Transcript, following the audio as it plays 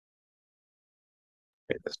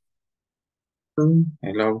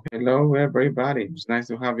Hello, hello, everybody. It's nice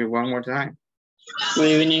to have you one more time.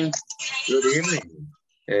 Good evening. Good evening.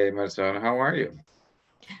 Hey, Marcel, how are you?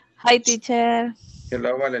 Hi, teacher.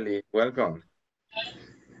 Hello, Valerie. Welcome.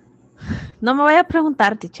 No me vaya a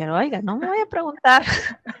preguntar, teacher, oiga, no me vaya a preguntar.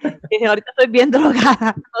 Ahorita estoy bien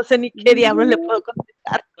drogada, no sé ni qué diablos le puedo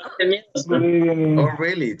contestar. Oh,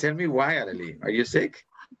 really? Tell me why, Valerie. Are you sick?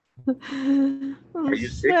 Are you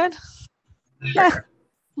sick?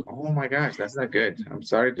 Oh my gosh, that's not good. I'm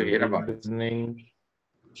sorry to hear about it.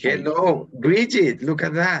 Hello, Bridget. Look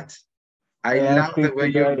at that. I love the way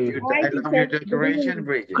I love your decoration,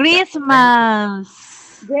 Bridget. Christmas.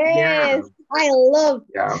 Yes, I love.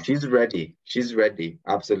 Yeah, she's ready. She's ready.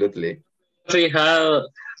 Absolutely. Fijado.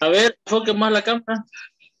 A ver, enfoque más la cámara.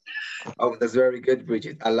 Oh, that's very good,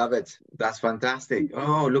 Bridget. I love it. That's fantastic.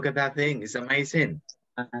 Oh, look at that thing. It's amazing.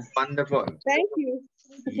 Wonderful. Thank you.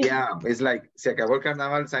 Yeah, it's like se acabó el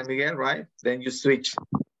carnaval San Miguel, right? Then you switch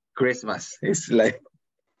Christmas. It's like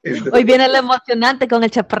Hoy viene lo emocionante con el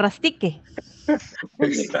chaparrastique.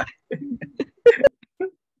 Exactly.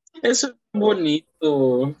 Eso es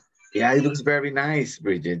bonito. Yeah, it looks very nice,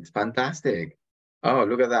 Bridget. Fantastic. Oh,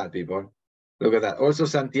 look at that, people. Look at that. Also,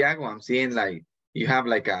 Santiago, I'm seeing like you have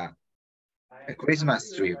like a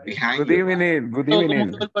Christmas tree behind you. Good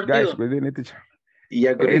evening, guys. Good evening, teacher.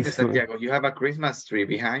 Yeah, good evening, Santiago. You have a Christmas tree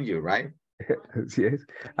behind you, right? Yes,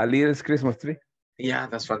 a little Christmas tree. Yeah,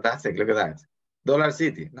 that's fantastic. Look at that. Dollar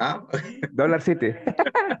City, no? Dollar City.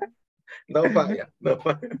 No falla, no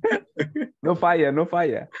falla. No falla, no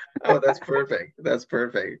falla. Oh, that's perfect. That's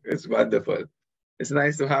perfect. It's wonderful. It's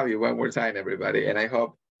nice to have you one more time, everybody. And I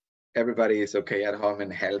hope everybody is okay at home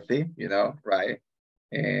and healthy, you know, right?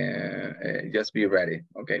 And just be ready.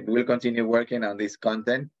 Okay, we will continue working on this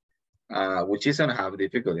content, which isn't half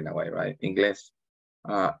difficult in a way, right? English.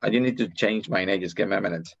 I do need to change my name. Just give me a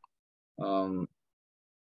minute.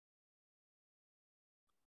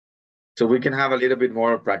 So we can have a little bit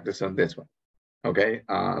more practice on this one. Okay,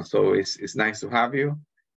 so it's nice to have you.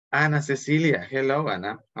 Ana Cecilia, hello,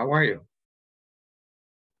 Anna. How are you?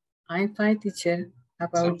 I'm fine, teacher. How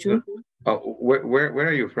about you? Oh, where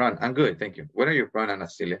are you from? I'm good, thank you. Where are you from, Ana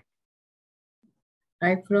Cecilia?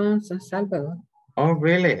 I'm from San Salvador. Oh,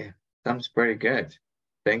 really? Sounds pretty good.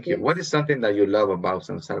 Thank you. Yes. What is something that you love about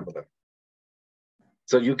San Salvador?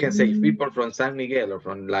 So you can say people from San Miguel or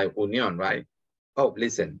from La Union, right? Oh,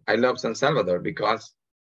 listen, I love San Salvador because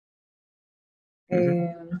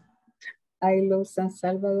I love San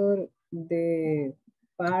Salvador, the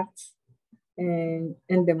parks and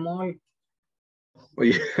the mall.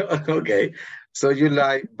 Okay, so you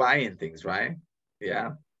like buying things, right?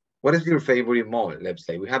 Yeah. What is your favorite mall? Let's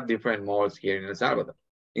say we have different malls here in El Salvador.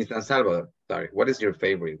 In San Salvador, sorry. What is your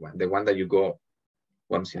favorite one? The one that you go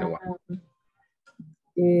once in a while.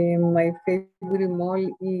 My favorite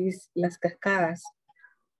mall is Las Cascadas.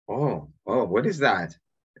 Oh, what is that?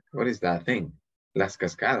 What is that thing? Las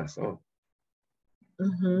Cascadas. Oh.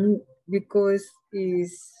 Because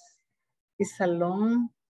it's a long.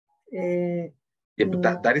 Yeah,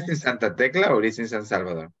 but that is in Santa Tecla or is in San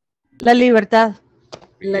Salvador? La Libertad.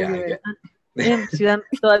 La Libertad.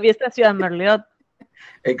 Todavía está en Ciudad Merliot.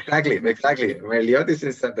 Exactly. Merliot is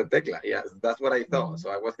in Santa Tecla. Yes, that's what I thought. So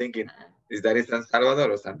I was thinking, is that in San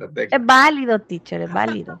Salvador or Santa Tecla? Es válido, teacher, es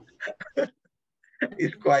válido.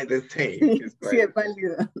 It's quite the same. Sí, es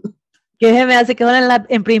válido. Que se me hace que son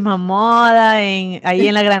en Prisma Moda, ahí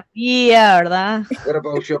en la Gran Vía, ¿verdad? What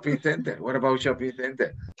about shopping center? What about shopping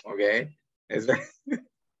center? Okay.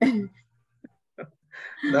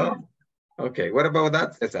 No? Okay. What about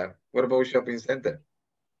that, Cesar? What about shopping center?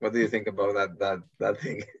 What do you think about that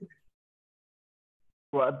thing?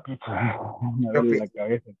 What?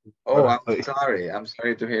 Oh, I'm sorry. I'm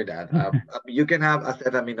sorry to hear that. You can have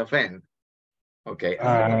acetaminophen. Okay.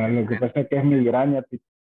 Lo que pasa es que es migraña.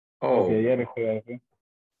 Oh.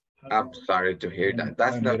 I'm sorry to hear that.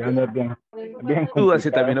 That's not good. Tú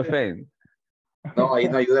acetaminofén. No, ahí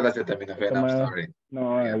no ayuda el acetaminofén. I'm sorry.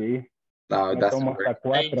 No, ahí. No, that's not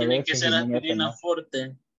good. Ahí tiene que ser aspirina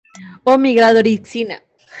fuerte. O migradorixina.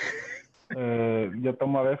 Yo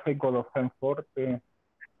tomo a veces Godofén Forte,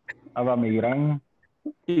 Abamigran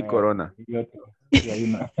y Corona. Y otro. Y ahí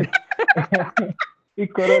no. Y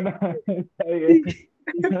Corona.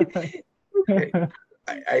 Okay.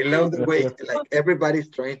 I love the way like everybody's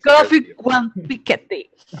trying to Coffee one piquete.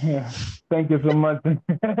 Thank you so much.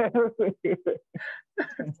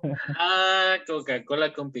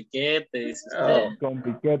 Coca-Cola con piquete. Con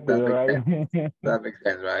piquete, right? That makes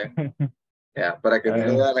sense, right? Yeah, para que te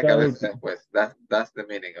lo da la cabeza, pues that's the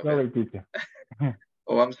meaning of it. Teacher.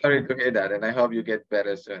 Oh, I'm sorry to hear that, and I hope you get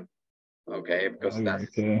better soon. Okay, because that's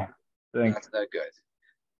Thanks. not good.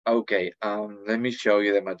 Okay, let me show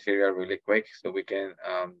you the material really quick so we can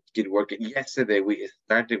get working. Yesterday we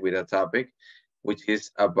started with a topic which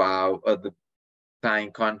is about the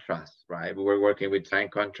time contrast, right? We were working with time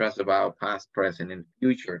contrast about past, present, and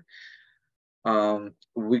future.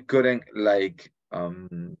 We couldn't like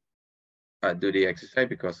do the exercise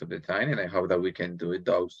because of the time, and I hope that we can do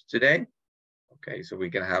those today. Okay, so we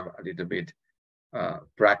can have a little bit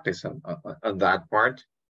practice on that part,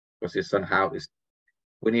 because it's somehow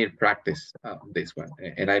we need practice on this one.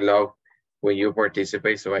 And I love when you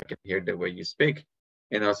participate, so I can hear the way you speak,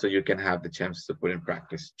 and also you can have the chance to put in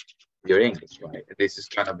practice your English, right? This is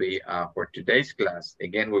gonna be for today's class.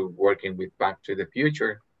 Again, we're working with Back to the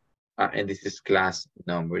Future, and this is class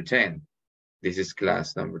number 10. This is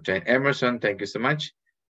class number 10. Emerson, thank you so much.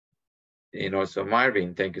 And also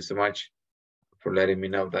Marvin, thank you so much for letting me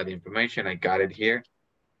know that information. I got it here.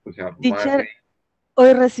 We have Teacher, Marvin.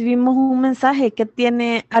 hoy recibimos un mensaje que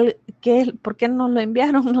tiene, ¿por qué nos lo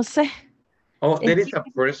enviaron? No sé. Oh, there is a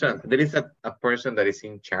person, a person that is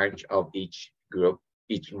in charge of each group,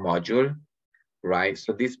 each module, right?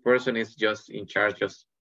 So this person is just in charge just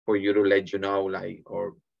for you to let you know, like,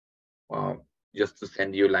 or just to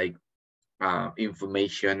send you like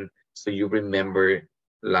information so you remember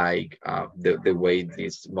like the way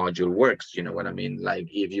this module works, you know what I mean? Like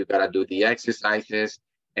if you gotta do the exercises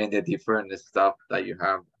and the different stuff that you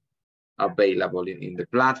have available in the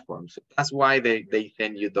platform. So that's why they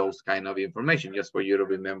send you those kind of information, just for you to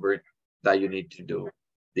remember that you need to do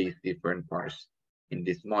these different parts in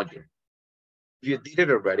this module. If you did it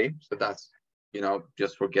already, so that's, you know,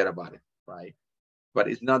 just forget about it, right? But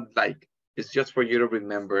it's not like, it's just for you to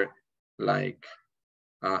remember like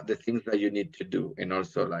the things that you need to do, and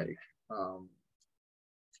also like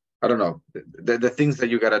I don't know, the things that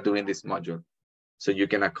you gotta do in this module so you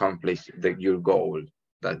can accomplish your goal,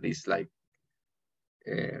 that is like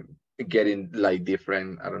getting like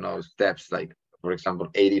different, I don't know, steps, like for example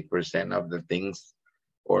 80% of the things,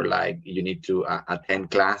 or like you need to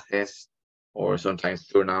attend classes, or sometimes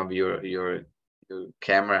turn off your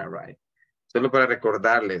camera, right? Solo para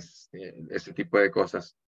recordarles ese tipo de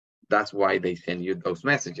cosas. That's why they send you those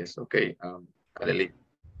messages, okay?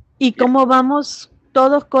 ¿Y cómo vamos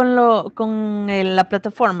todos con la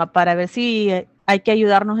plataforma para ver si hay que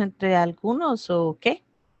ayudarnos entre algunos o qué?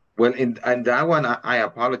 Well, in that one, I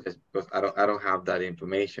apologize because I don't have that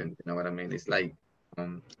information. You know what I mean? It's like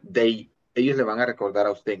ellos le van a recordar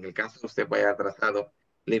a usted. En el caso de usted vaya atrasado,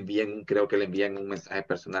 creo que le envían un mensaje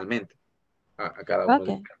personalmente a cada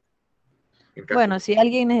uno. Okay. Bueno, si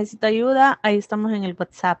alguien necesita ayuda, ahí estamos en el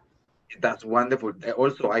WhatsApp. That's wonderful.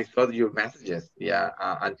 Also, I saw your messages. Yeah,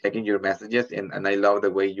 I'm checking your messages, and I love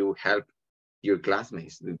the way you help your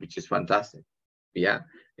classmates, which is fantastic. Yeah.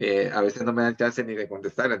 A veces no me dan chance ni de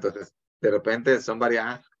contestar, entonces de repente somebody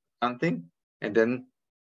asks something, and then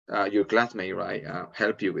your classmate, right,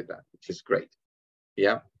 help you with that, which is great.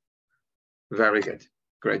 Yeah. Very good.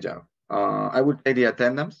 Great job. I will take the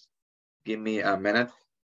attendance. Give me a minute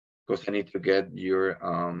because I need to get your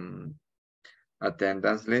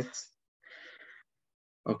attendance list.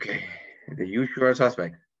 Okay, the usual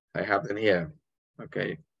suspect. I have them here.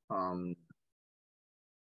 Okay.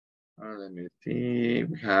 Let me see.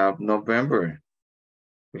 We have November.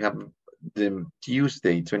 We have the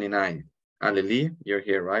Tuesday, 29. Aleli, you're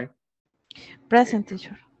here, right? Present,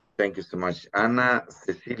 teacher. Thank you so much. Ana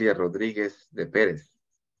Cecilia Rodriguez de Pérez.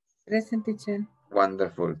 Present, teacher.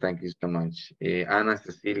 Wonderful. Thank you so much. Ana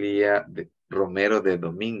Cecilia Romero de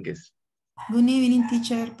Domínguez. Good evening,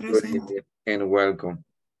 teacher. Present. Good evening and welcome.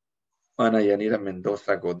 Ana Yanira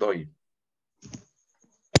Mendoza Godoy.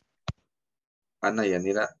 Ana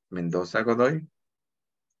Yanira Mendoza Godoy?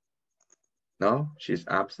 No, she's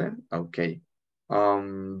absent. Okay.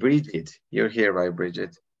 Bridget, you're here, right,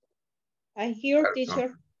 Bridget? I'm here,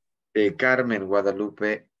 teacher. Carmen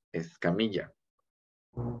Guadalupe Escamilla.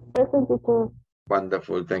 Present, teacher.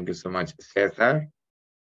 Wonderful. Thank you so much. Cesar.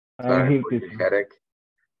 I'm here, for your headache.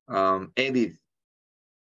 Edith.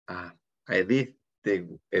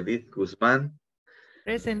 Edith Guzman.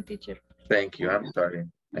 Present, teacher. Thank you. I'm sorry.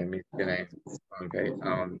 I missed your name. Okay.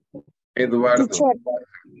 Eduardo. Teacher.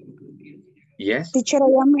 Yes. Teacher,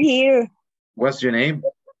 I am here. What's your name?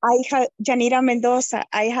 I have Janira Mendoza.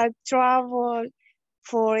 I had trouble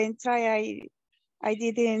for entry. I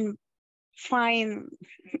didn't find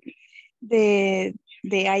the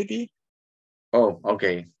ID. Oh,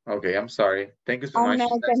 okay. Okay, I'm sorry. Thank you so much.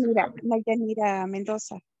 Janira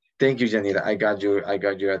Mendoza. Thank you, Janira. I got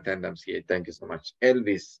your attendance here. Thank you so much.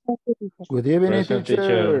 Elvis. Good evening, Present,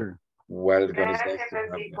 teacher. Welcome. It's nice to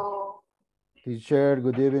have you. Teacher,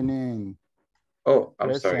 good evening. Oh,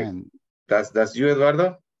 I'm sorry. Present. That's you,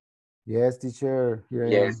 Eduardo? Yes, teacher. Here I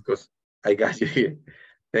Yes, am. because I got you here.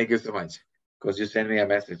 Thank you so much. Because you sent me a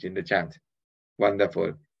message in the chat.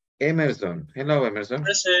 Wonderful. Emerson. Hello, Emerson.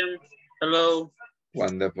 Present. Hello.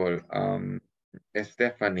 Wonderful.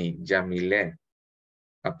 Stephanie Jamile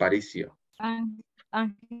Aparicio. I'm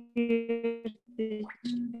here, teacher.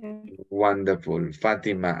 Wonderful.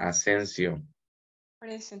 Fatima Asensio.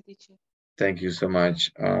 Present, teacher. Thank you so much.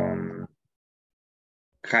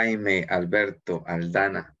 Jaime Alberto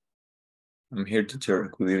Aldana. I'm here, teacher.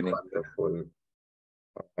 Good evening. Wonderful.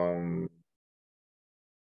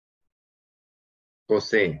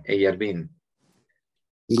 Jose Eyarbin.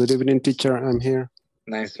 Good evening, teacher. I'm here.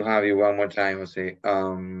 Nice to have you one more time, Jose.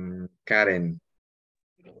 Karen.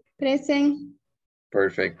 Present.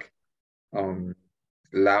 Perfect.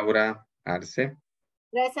 Laura Arce.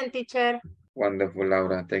 Present, teacher. Wonderful,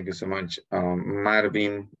 Laura. Thank you so much.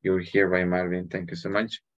 Marvin, you're here, right, Marvin? Thank you so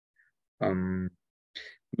much.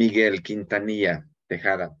 Miguel Quintanilla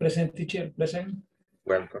Tejada. Present, teacher. Present.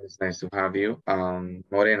 Welcome. It's nice to have you.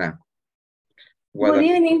 Morena. Good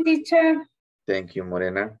evening, teacher. Thank you,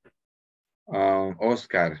 Morena.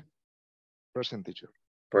 Oscar. Present, teacher.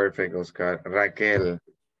 Perfect, Oscar. Raquel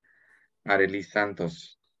Arely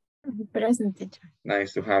Santos. Present, teacher.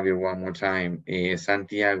 Nice to have you one more time.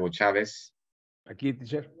 Santiago Chavez. Aquí,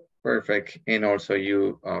 teacher. Perfect. And also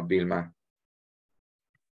you, Vilma.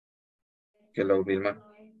 Hello, Vilma.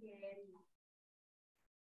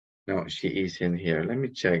 No, she is in here. Let me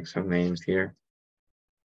check some names here.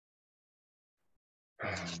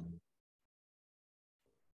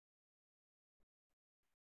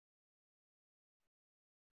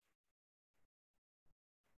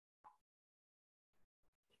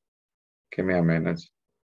 Give me a minute.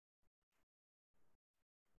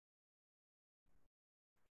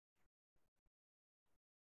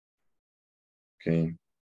 Okay.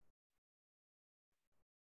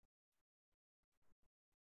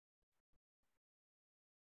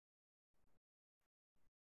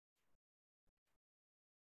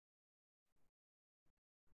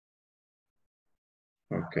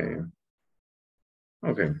 Okay.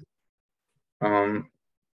 Okay. I'm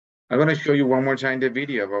going to show you one more time the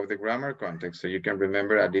video about the grammar context so you can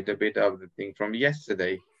remember a little bit of the thing from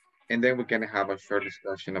yesterday, and then we can have a short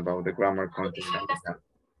discussion about the grammar context.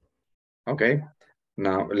 Okay,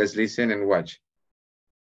 now let's listen and watch.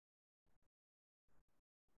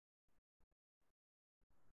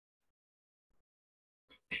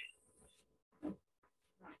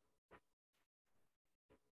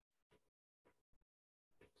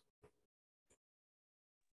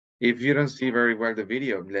 If you don't see very well the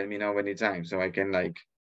video, let me know anytime so I can like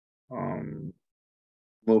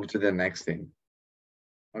move to the next thing.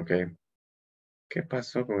 Okay. ¿Qué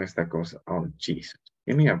pasó con esta cosa? Oh, jeez.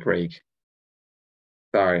 Give me a break.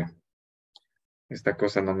 Sorry. Esta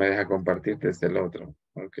cosa no me deja compartir desde el otro.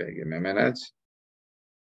 Okay, give me a minute.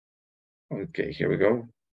 Okay, here we go.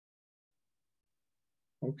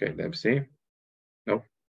 Okay, let's see. No.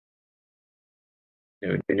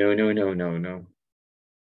 No.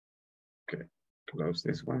 Okay, close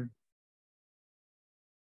this one.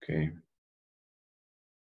 Okay.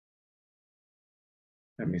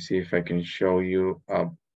 Let me see if I can show you a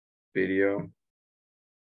video.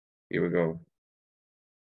 Here we go.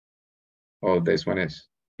 Oh, this one is.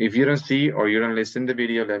 If you don't see or you don't listen to the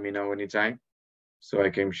video, let me know anytime so I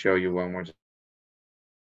can show you one more time.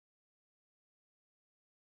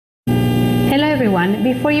 Hello everyone,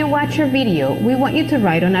 before you watch your video, we want you to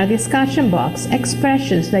write on our discussion box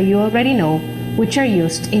expressions that you already know, which are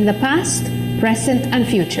used in the past, present, and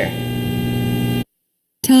future.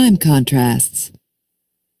 Time contrasts.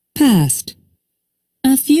 Past.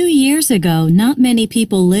 A few years ago, not many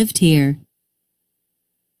people lived here.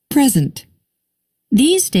 Present.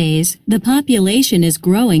 These days, the population is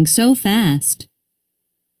growing so fast.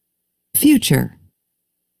 Future.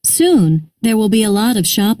 Soon, there will be a lot of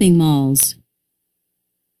shopping malls.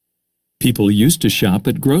 People used to shop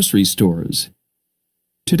at grocery stores.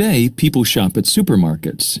 Today, people shop at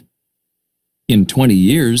supermarkets. In 20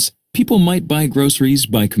 years, people might buy groceries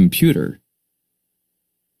by computer.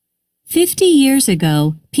 50 years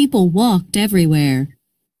ago, people walked everywhere.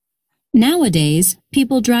 Nowadays,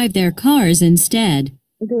 people drive their cars instead.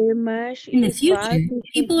 In the future,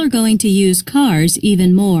 people are going to use cars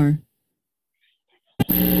even more.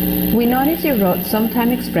 We notice you wrote some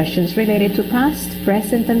time expressions related to past,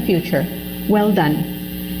 present, and future. Well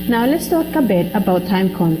done. Now let's talk a bit about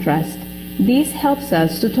time contrast. This helps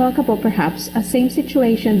us to talk about perhaps a same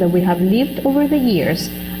situation that we have lived over the years,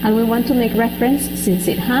 and we want to make reference since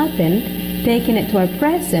it happened taking it to our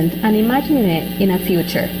present and imagining it in a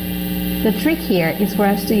future. The trick here is for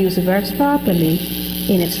us to use verbs properly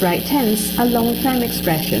in its right tense along with time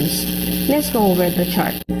expressions. Let's go over the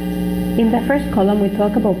chart. In the first column, we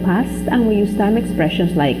talk about past and we use time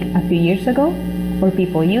expressions like a few years ago, or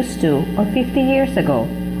people used to, or 50 years ago,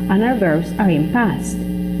 and our verbs are in past.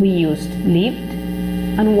 We used lived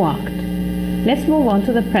and walked. Let's move on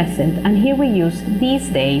to the present, and here we use these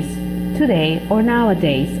days, today, or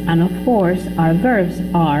nowadays, and of course our verbs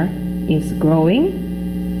are is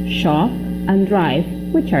growing, shop, and drive,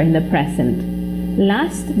 which are in the present.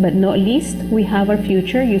 Last but not least, we have our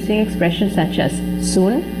future using expressions such as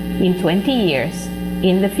soon, in 20 years,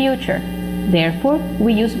 in the future. Therefore,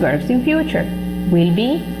 we use verbs in future. Will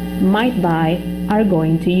be, might buy, are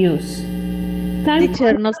going to use. Time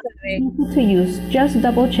to use, just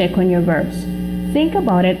double check on your verbs. Think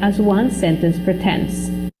about it as one sentence per tense.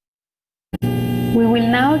 We will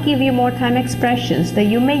now give you more time expressions that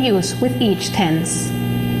you may use with each tense.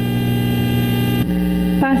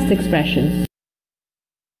 Past expressions.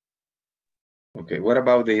 Okay, what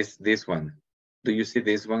about this one? Do you see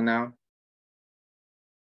this one now?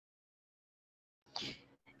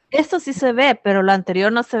 Esto sí se ve, pero lo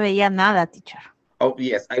anterior no se veía nada, teacher. Oh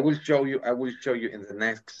yes, I will show you in the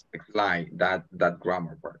next slide that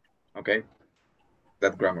grammar part. Okay,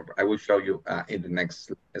 that grammar part. I will show you in the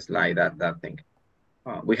next slide that thing.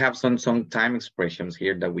 We have some time expressions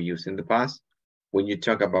here that we use in the past. When you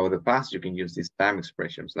talk about the past, you can use these time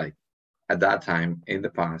expressions like at that time, in the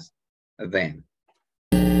past, then.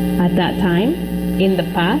 At that time, in the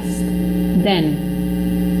past,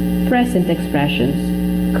 then. Present expressions.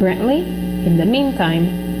 Currently, in the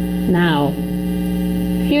meantime, now.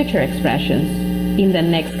 Future expressions. In the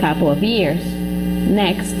next couple of years.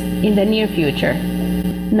 Next, in the near future.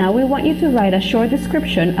 Now we want you to write a short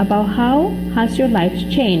description about how has your life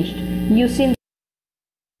changed using.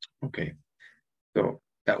 Okay, so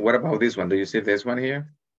what about this one? Do you see this one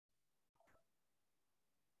here?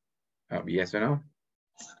 Yes or no?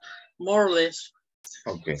 More or less.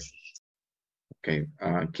 Okay. Okay.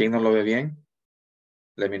 ¿Quién no lo ve bien?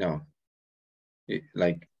 Let me know.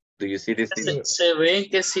 Like, do you see this thing? Se ven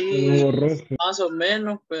que sí, más o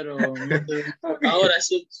menos, pero ahora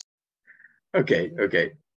sí. Okay,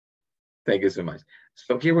 okay. Thank you so much.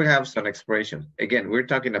 So here we have some expressions. Again, we're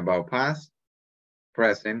talking about past,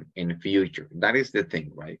 present, and future. That is the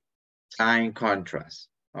thing, right? Time contrast,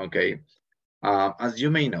 okay? As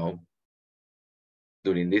you may know,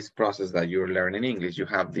 during this process that you're learning English, you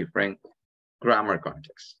have different grammar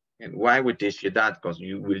contexts. And why we teach you that? Because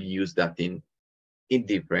you will use that in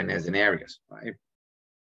different scenarios, right?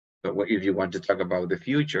 So if you want to talk about the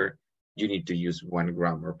future, you need to use one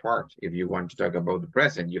grammar part. If you want to talk about the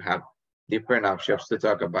present, you have different options to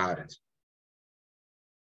talk about it.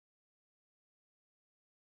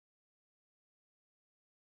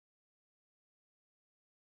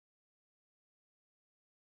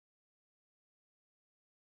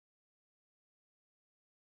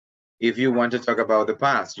 If you want to talk about the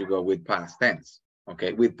past, you go with past tense.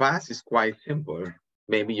 Okay, with past is quite simple.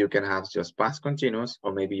 Maybe you can have just past continuous,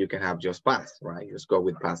 or maybe you can have just past, right? Just go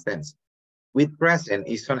with past tense. With present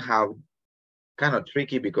is somehow kind of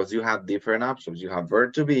tricky because you have different options. You have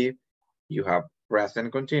verb to be, you have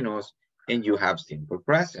present continuous, and you have simple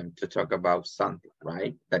present to talk about something,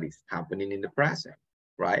 right? That is happening in the present,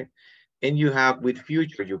 right? And you have with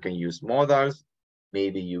future, you can use modals.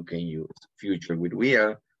 Maybe you can use future with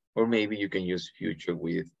will, or maybe you can use future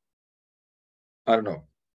with, I don't know,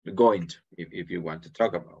 going to, if you want to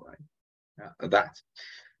talk about, right? That.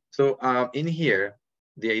 So in here,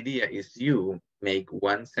 the idea is you make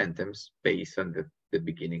one sentence based on the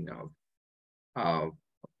beginning of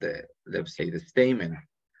the, let's say, the statement.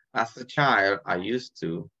 As a child, I used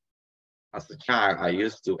to,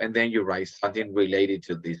 and then you write something related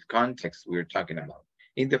to this context we're talking about.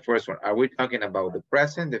 In the first one, are we talking about the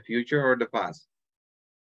present, the future, or the past?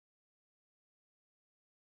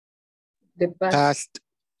 The past.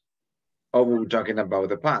 Oh, we're talking about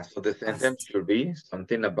the past. So the sentence should be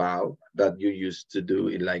something about that you used to do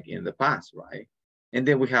it like in the past, right? And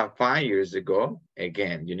then we have 5 years ago.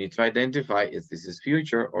 Again, you need to identify if this is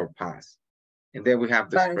future or past. And then we have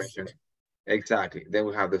the expression. Exactly. Then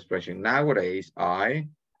we have the expression nowadays,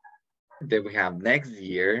 then we have next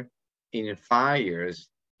year, in 5 years,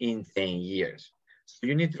 in 10 years. So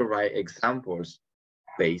you need to write examples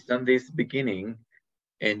based on this beginning,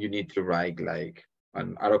 and you need to write like,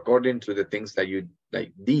 according to the things that you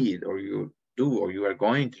like did or you do or you are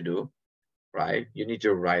going to do, right? You need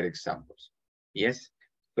to write examples. Yes.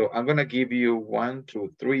 So I'm gonna give you 1,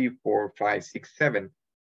 2, 3, 4, 5, 6, 7.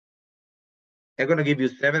 I'm gonna give you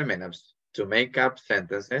 7 minutes to make up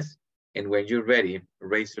sentences. And when you're ready,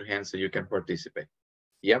 raise your hand so you can participate.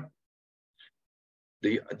 Yep.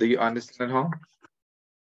 Do you understand at home?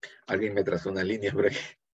 Alguien me trazó una línea por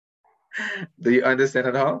aquí. Do you understand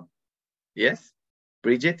at home? Yes?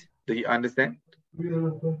 Bridget, do you understand?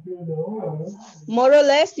 More or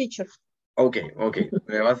less, teacher. Okay.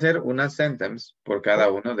 Me va a hacer una sentence por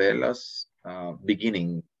cada uno de los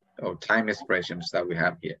beginning or time expressions that we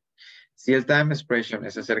have here. Si el time expression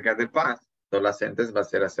es acerca del past, toda la sentence va a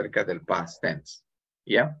ser acerca del past tense.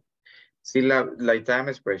 ¿Ya? Si la time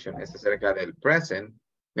expression es acerca del present,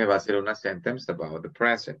 me va a hacer una sentence about the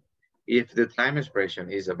present. If the time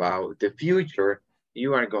expression is about the future,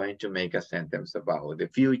 you are going to make a sentence about the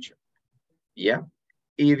future. Yeah?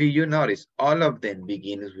 If you notice, all of them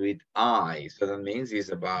begins with I, so that means it's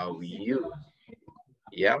about you.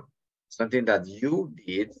 Yeah? Something that you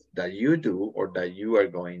did, that you do, or that you are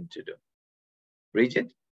going to do.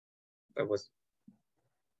 Bridget? That was...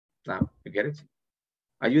 Now, you get it?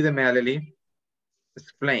 Ayúdeme, Aleli.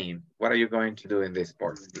 Explain, what are you going to do in this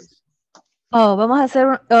part, please? Oh, vamos a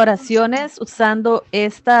hacer oraciones usando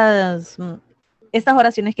estas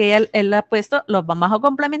oraciones que él ha puesto, los vamos a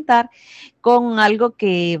complementar con algo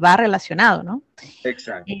que va relacionado, ¿no?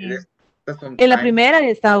 Exacto. En la primera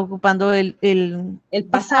está ocupando el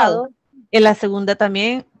pasado. En la segunda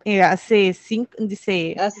también, hace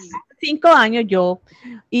 5 años yo,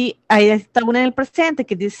 y ahí está una en el presente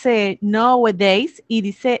que dice nowadays, y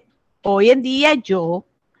dice hoy en día yo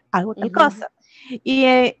hago tal cosa. Y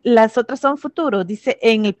las otras son futuros, dice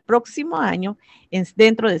en el próximo año,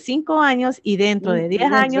 dentro de 5 años y dentro de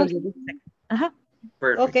 10 años. Ajá.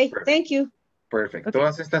 Perfect, okay, perfect. Thank you. Perfect. Okay.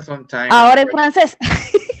 Todas estas son time. Ahora en francés.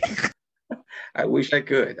 I wish I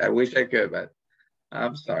could, but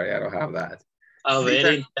I'm sorry, I don't have that. A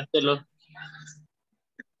ver, inténtelo.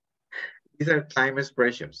 These are time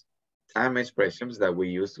expressions that we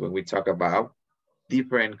use when we talk about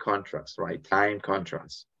different contracts, right? Time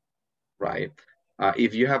contracts, right?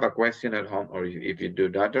 If you have a question at home or if you do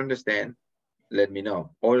not understand, let me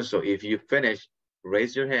know. Also, if you finish,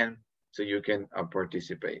 raise your hand so you can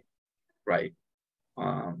participate, right?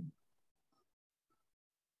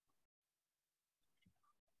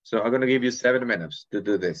 So I'm going to give you 7 minutes to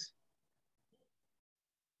do this.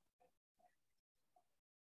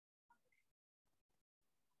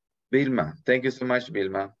 Vilma, thank you so much,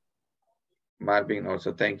 Vilma. Marvin,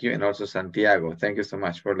 also thank you. And also Santiago, thank you so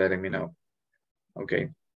much for letting me know. Okay.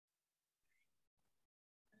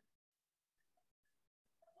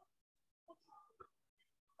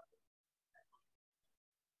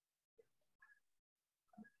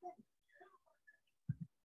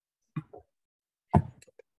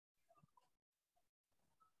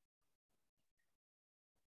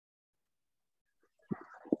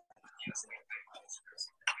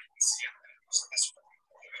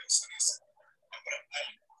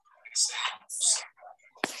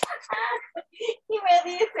 Y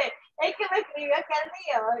me dice, es que me escribió aquel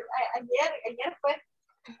día, ayer fue,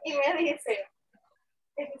 y me dice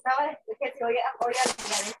que si voy a llegar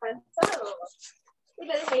descansado. Y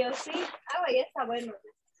le dije yo, sí, ya está bueno.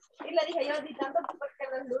 Y le dije yo, di tanto porque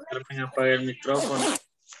los lunes... Pero me apagué el micrófono.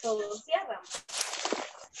 Todo cierra.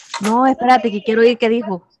 No, espérate, que quiero oír qué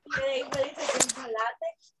dijo. Y me dice que en chocolate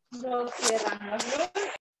no cierran los lunes.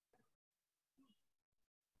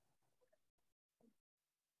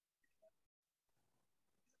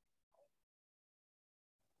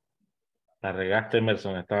 La regaste,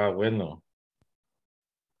 Emerson, estaba bueno.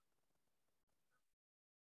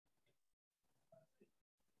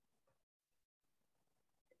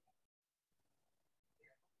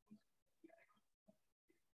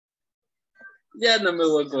 Ya no me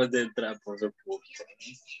voy a concentrar, por supuesto.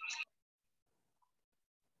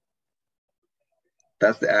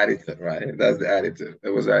 That's the attitude, right? That's the attitude. It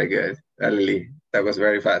was very good. Lily, that was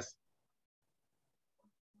very fast.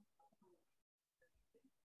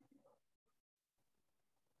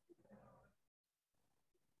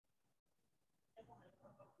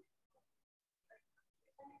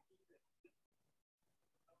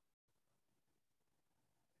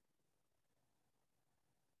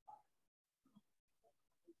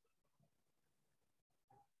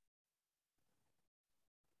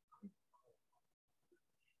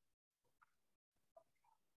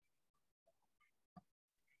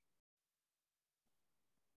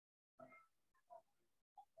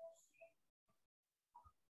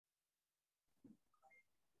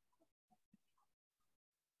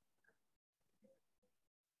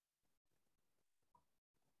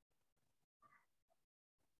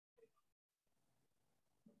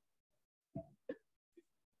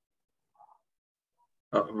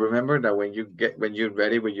 Remember that when you're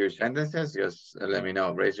ready with your sentences, just let me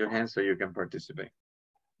know. Raise your hand so you can participate.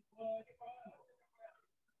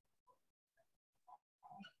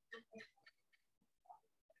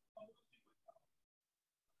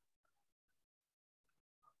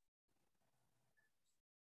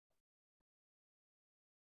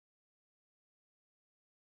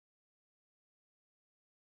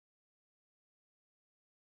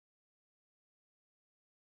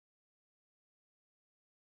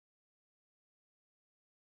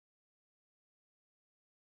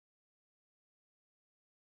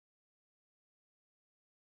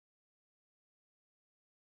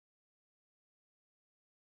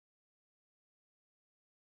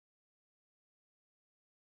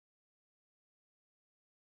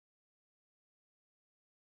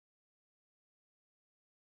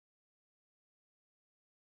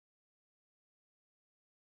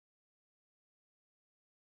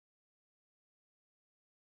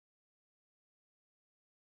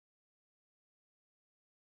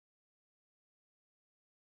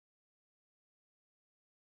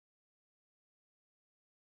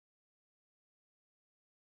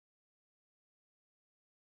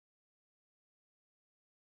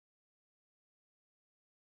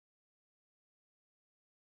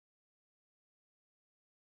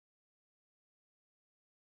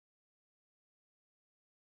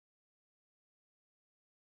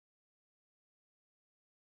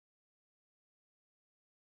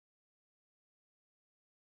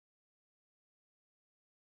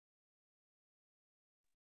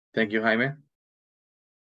 Thank you, Jaime.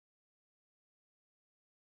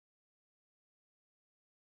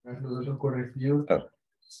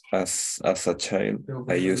 As a child,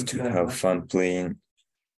 I used to have fun playing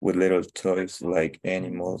with little toys like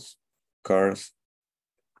animals, cars.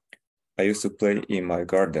 I used to play in my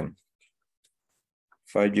garden.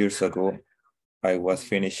 5 years ago, I was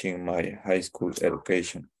finishing my high school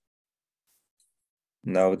education.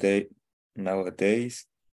 Nowadays,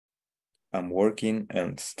 I'm working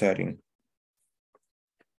and studying.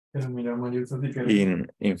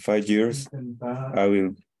 In 5 years, I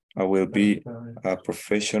will be a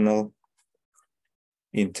professional.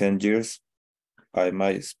 In 10 years, I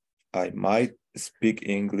might speak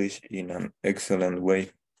English in an excellent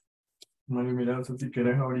way.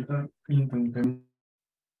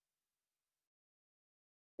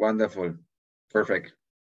 Wonderful. Perfect.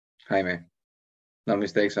 Jaime. No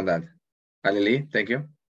mistakes on that. Alili, thank you.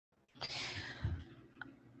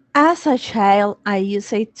 As a child, I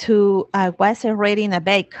was reading a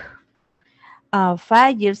book.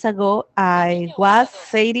 5 years ago, I was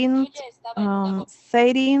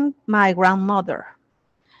saying my grandmother.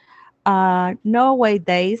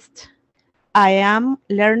 Nowadays, I am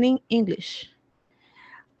learning English.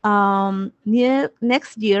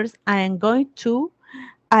 Next year,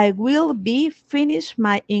 I will be finish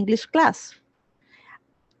my English class.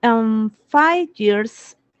 5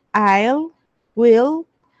 years, I will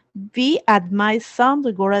be at my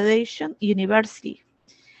son's graduation university.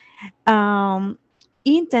 In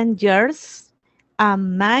 10 years,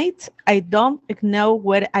 I don't know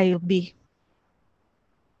where I'll be.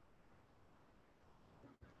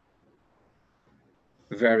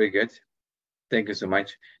 Very good. Thank you so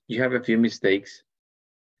much. You have a few mistakes,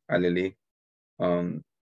 Alili,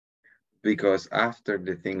 because after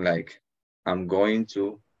the thing like, I'm going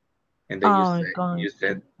to, and then you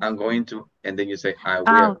said, I'm going to, and then you say, I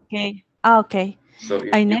will. Okay. So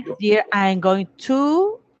next year, I'm going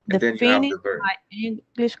to finish my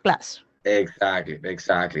English class. Exactly.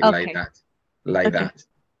 Okay. Like that.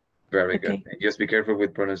 Very good. And just be careful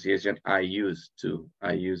with pronunciation. I used to.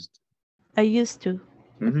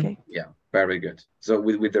 Okay. Yeah, very good. So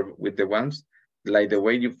with the ones, like the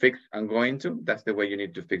way you fix I'm going to, that's the way you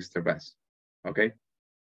need to fix the rest. Okay?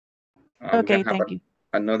 Okay, thank you.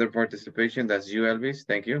 Another participation, that's you, Elvis.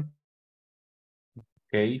 Thank you.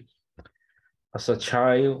 Okay. As a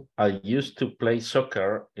child, I used to play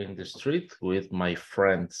soccer in the street with my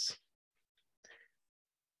friends.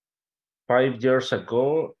 5 years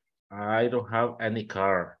ago, I don't have any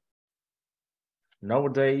car.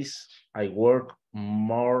 Nowadays, I work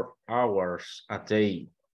more hours a day.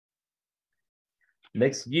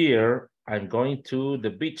 Next year, I'm going to the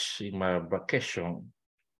beach in my vacation.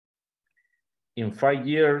 In 5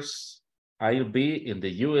 years, I'll be in the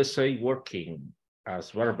USA working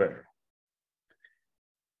as barber.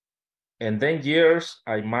 In 10 years,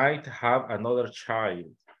 I might have another child.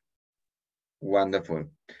 Wonderful.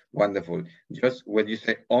 Just when you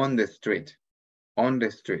say on the street.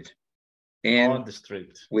 And on the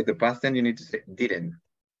street. With the past tense, you need to say didn't.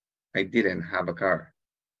 I didn't have a car.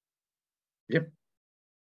 Yep.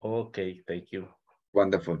 Okay, thank you.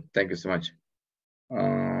 Wonderful. Thank you so much.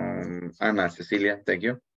 Ana, Cecilia, thank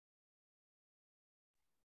you.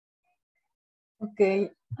 Okay,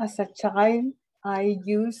 as a child, I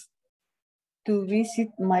used to visit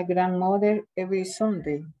my grandmother every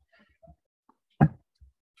Sunday.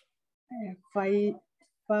 5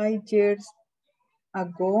 years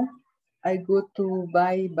ago, I go to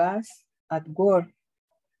buy bus at work.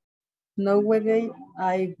 Nowadays,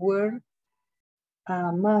 I wear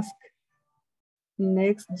a mask.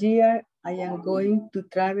 Next year, I am going to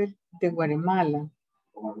travel to Guatemala.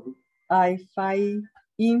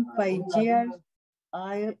 In 5 years,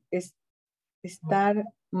 I'll start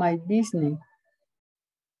my business.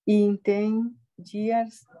 In 10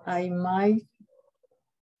 years, I might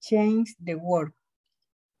change the world.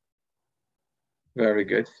 Very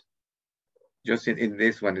good. Just in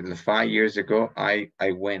this one, in 5 years ago, I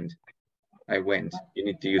went. You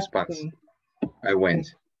need to use past. I went.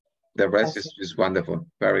 The rest is just wonderful.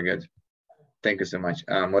 Very good. Thank you so much.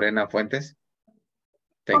 Morena Fuentes.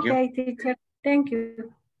 Thank you. Okay, teacher. Thank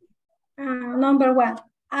you. Number 1.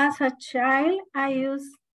 As a child, I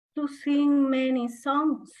used to sing many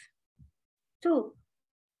songs. 2.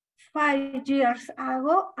 5 years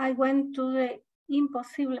ago, I went to the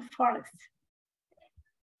impossible forest.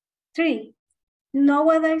 3.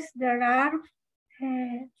 Nowadays, there are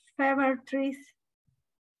favorite trees.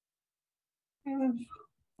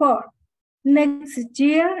 4. Next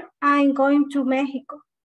year, I'm going to Mexico.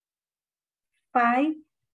 5.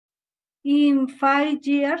 In 5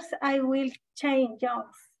 years, I will change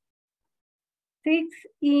jobs. 6.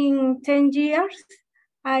 In 10 years,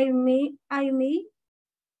 I live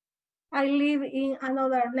in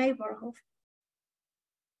another neighborhood.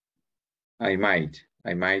 I might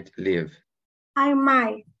live. I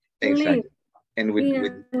might Exactly. live And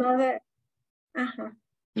with another.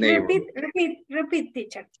 Repeat,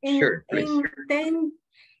 teacher. Sure, please.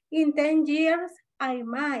 In 10 years, I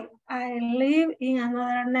live in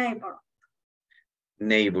another neighborhood.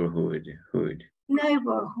 Neighborhood.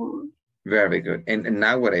 Very good. And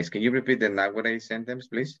nowadays, can you repeat the nowadays sentence,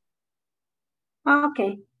 please?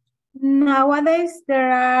 Okay. Nowadays,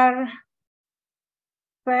 there are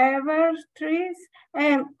favorite trees,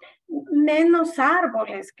 menos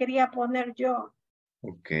árboles, quería poner yo.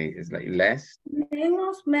 Okay, it's like less.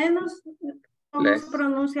 Menos, ¿cómo se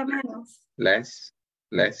pronuncia menos? Less.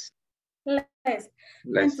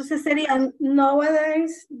 Entonces sería,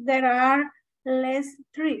 nowadays there are less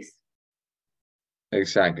trees.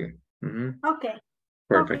 Exactly. Okay.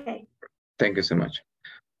 Perfect. Okay. Thank you so much.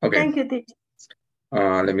 Okay. Thank you, teacher.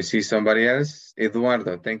 Let me see somebody else.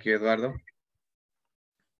 Eduardo. Thank you, Eduardo.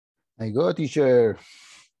 I go, teacher.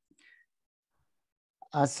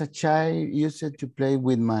 As a child, used to play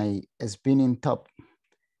with my spinning top.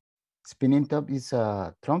 Spinning top is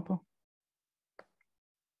a trompo.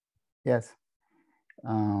 Yes.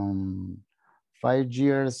 5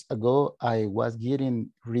 years ago, I was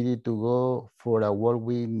getting ready to go for a walk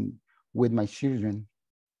with my children.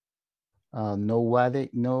 Nowadays,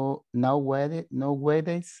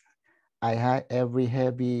 I had every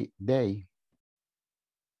happy day.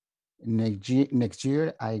 Next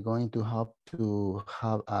year, I'm going to have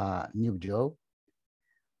a new job.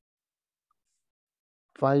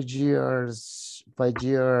 5 years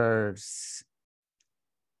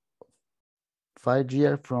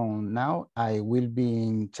from now, I will be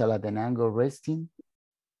in Chalatenango resting.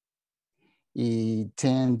 10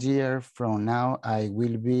 years from now, I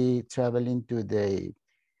will be traveling to the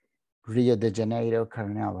Rio de Janeiro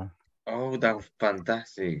Carnival. Oh, that's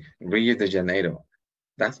fantastic. Rio de Janeiro.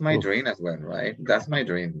 That's my dream as well, right? That's my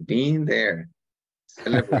dream. Being there,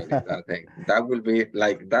 celebrating that thing. That will be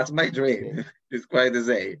like, that's my dream. It's quite the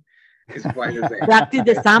same. It's quite the same. Practice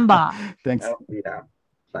the samba. Thanks. Oh, yeah.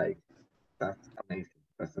 Like, that's amazing.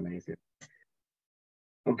 That's amazing.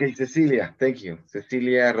 Okay, Cecilia, thank you.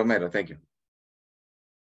 Cecilia Romero, thank you.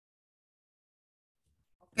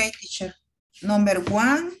 Okay, teacher. Number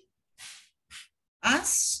 1,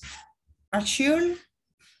 as a child,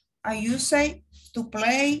 I used to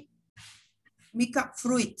play pick up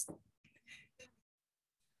fruit.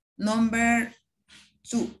 Number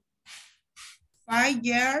 2, 5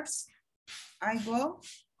 years ago,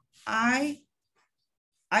 I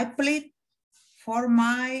played for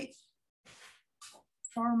my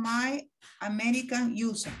American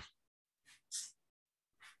user.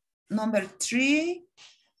 Number 3,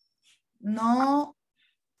 no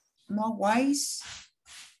wise.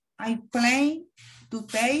 I plan to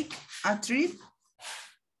take a trip.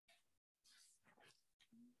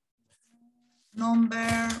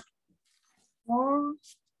 Number 4,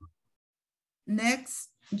 next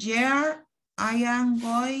year I am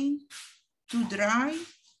going to drive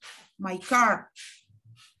my car.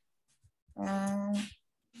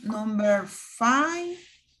 Number 5,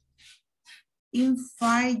 in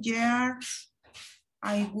 5 years,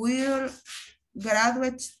 I will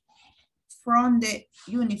graduate from the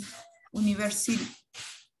university.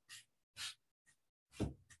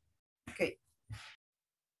 Okay.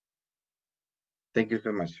 Thank you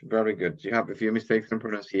so much. Very good. You have a few mistakes in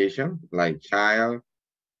pronunciation, like child,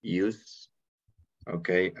 use,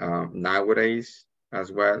 okay, nowadays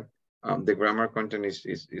as well. The grammar content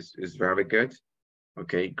is very good.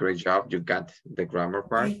 Okay, great job. You got the grammar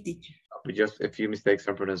part. With just a few mistakes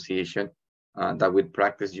in pronunciation, that with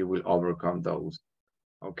practice you will overcome those.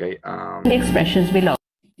 Okay. Expressions below.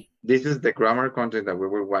 This is the grammar content that we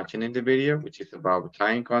were watching in the video, which is about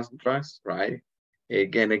time contracts, right?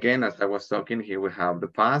 Again, as I was talking, here we have the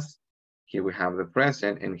past, here we have the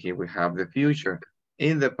present, and here we have the future.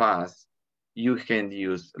 In the past, you can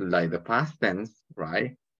use like the past tense,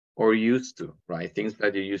 right? Or used to, right? Things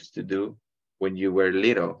that you used to do when you were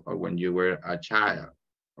little or when you were a child,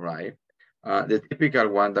 right? The typical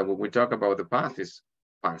one that when we talk about the past is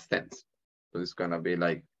past tense. So it's gonna be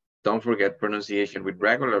like, don't forget pronunciation with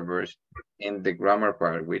regular verbs and the grammar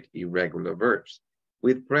part with irregular verbs.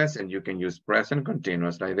 With present, you can use present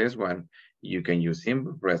continuous like this one. You can use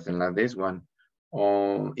simple present like this one.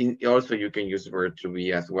 Also, you can use verb to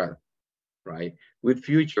be as well, right? With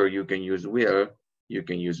future, you can use will, you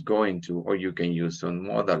can use going to, or you can use some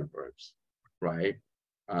modal verbs, right?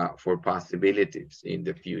 For possibilities in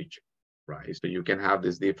the future, right? So you can have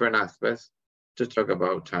these different aspects to talk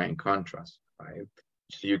about time contrast, right?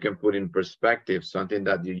 So you can put in perspective something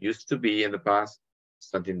that you used to be in the past,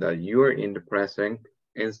 something that you are in the present,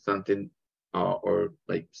 and something or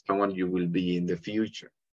like someone you will be in the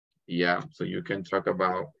future. Yeah, so you can talk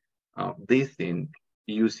about this thing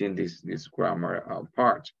using this grammar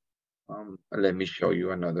part. Let me show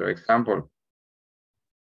you another example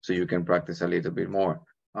so you can practice a little bit more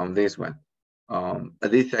on this one.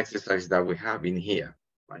 This exercise that we have in here,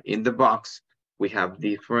 right? In the box, we have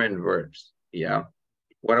different verbs. Yeah.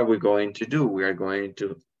 What are we going to do? We are going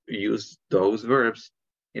to use those verbs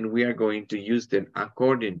and we are going to use them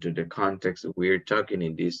according to the context we're talking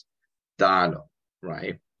in this dialogue,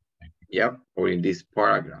 right? Yep, or in this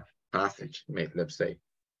paragraph, passage, let's say.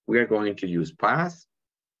 We are going to use past,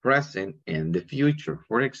 present, and the future.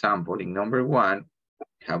 For example, in number 1, we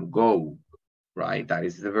have go, right? That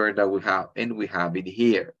is the verb that we have, and we have it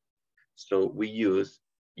here. So we use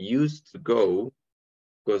used to go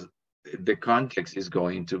because the context is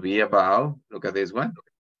going to be about, look at this one,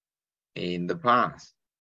 in the past,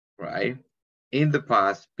 right? In the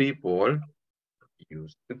past, people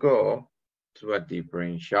used to go to a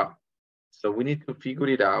different shop. So we need to figure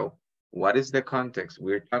it out. What is the context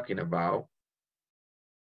we're talking about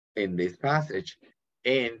in this passage?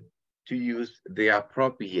 And to use the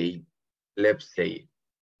appropriate, let's say,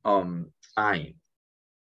 sign.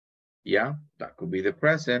 Yeah, that could be the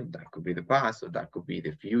present, that could be the past, or that could be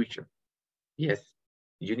the future. Yes,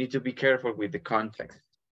 you need to be careful with the context.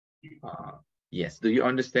 Yes, do you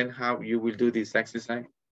understand how you will do this exercise?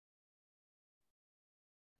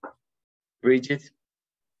 Bridget?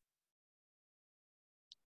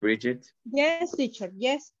 Bridget? Yes, teacher,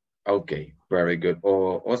 yes. Okay, very good.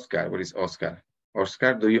 Oh, Oscar, what is Oscar?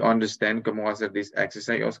 Oscar, do you understand cómo hacer this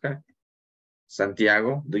exercise, Oscar?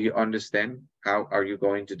 Santiago, do you understand how are you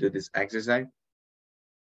going to do this exercise?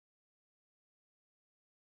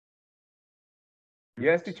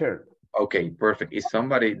 Yes, teacher. Okay, perfect. If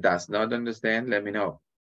somebody does not understand, let me know.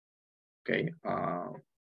 Okay,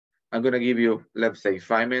 I'm gonna give you, let's say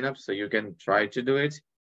 5 minutes so you can try to do it.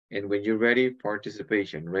 And when you're ready,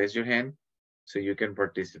 participation, raise your hand so you can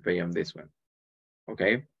participate on this one.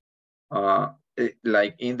 Okay,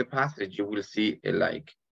 like in the passage, you will see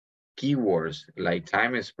like keywords, like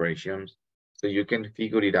time expressions, so you can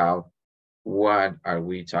figure it out. What are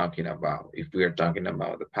we talking about? If we are talking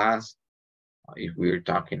about the past, if we're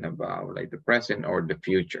talking about like the present or the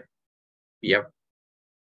future. Yep.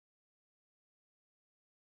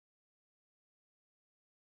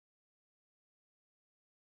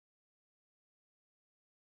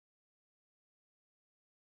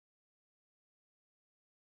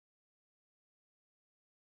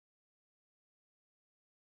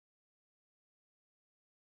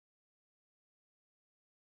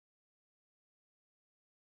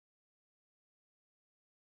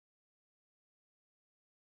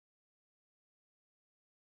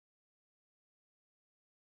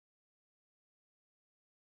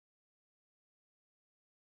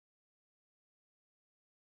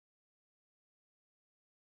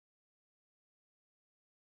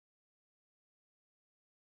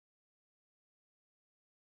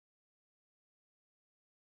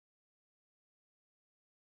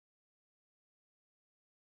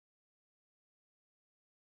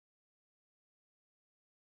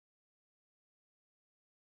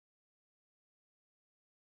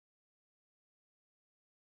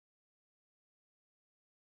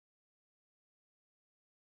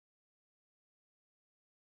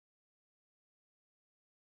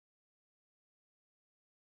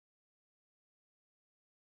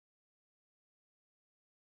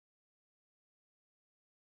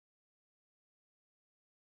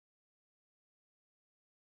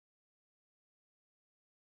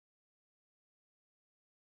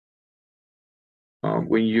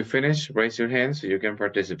 When you finish, raise your hand so you can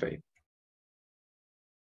participate.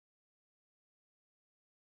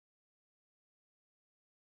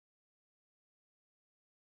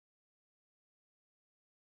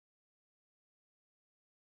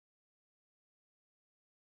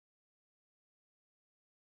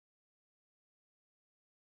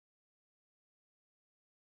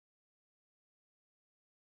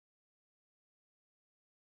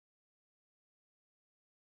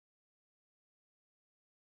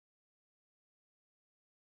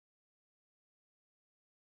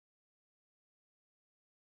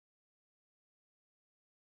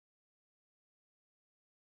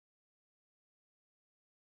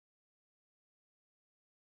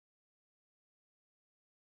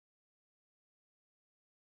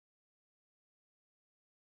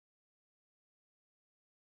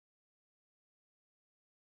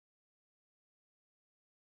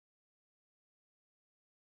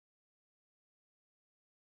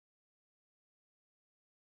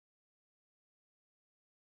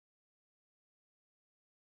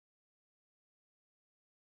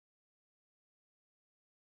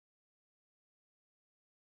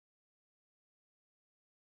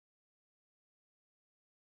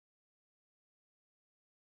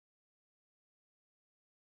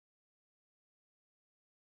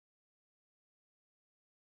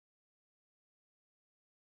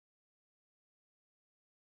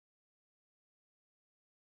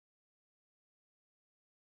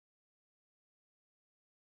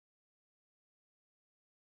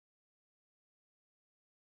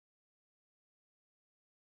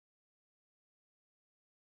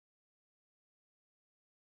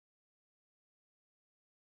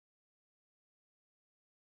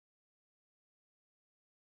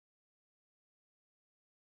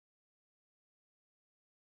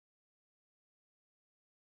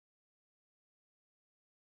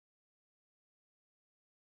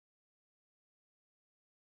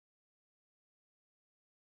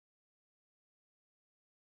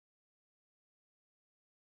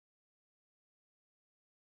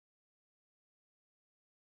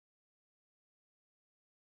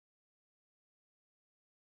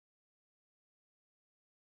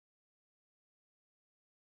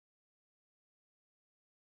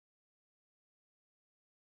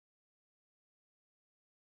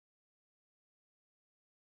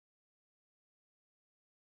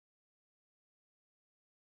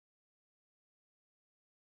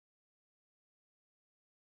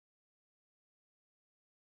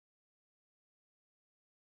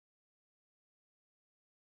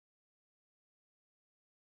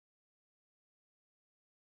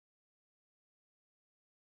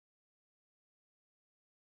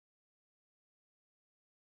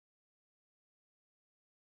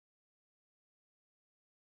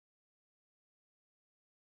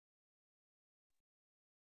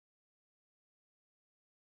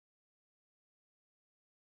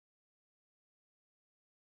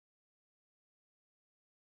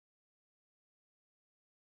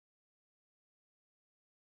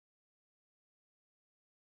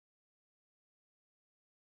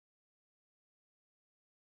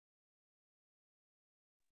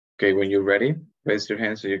 Okay, when you're ready, raise your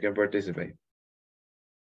hand so you can participate.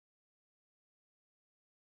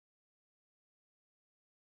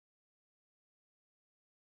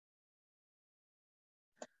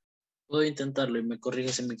 Puedo intentarlo y me corrige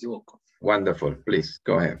si me equivoco. Wonderful. Please,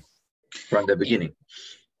 go ahead. From the beginning.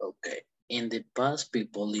 Okay. In the past,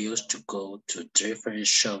 people used to go to different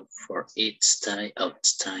shops for each type of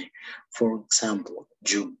time. For example,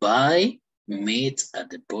 you buy meat at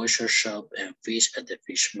the butcher shop and fish at the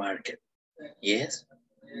fish market. Yes?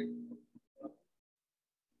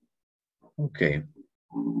 Okay.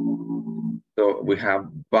 So we have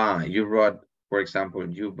buy. You wrote, for example,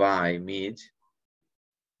 you buy meat,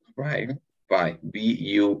 right? Buy,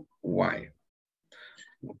 B-U-Y.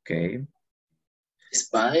 Okay. Is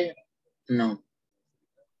buy? No.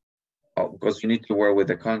 Oh, because you need to work with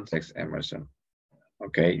the context, Emerson.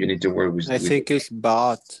 Okay, you need to work with... I think it's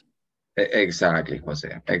bought. Exactly,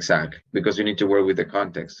 Jose, exactly. Because you need to work with the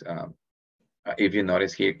context. If you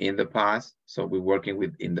notice here, in the past, so we're working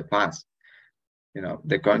with in the past. You know,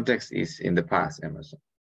 the context is in the past, Emerson.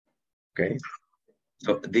 Okay,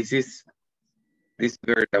 so this is this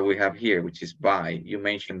verb that we have here, which is buy. You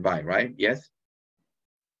mentioned buy, right? Yes,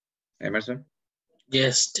 Emerson?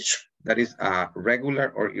 Yes, teacher. That is a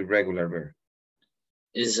regular or irregular verb?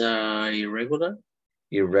 Is irregular?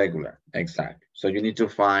 Irregular, exactly. So you need to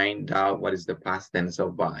find out what is the past tense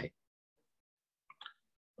of buy.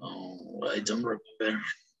 Oh, I don't remember.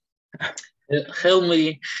 Help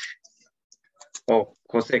me. Oh,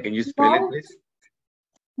 Jose, can you spell it, please?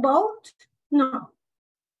 Boat. No.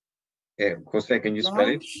 Jose, can you spell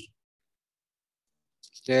it?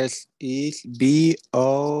 Yes, is B-O-U-G-H-T.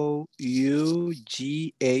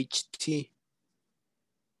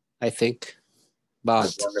 I think. But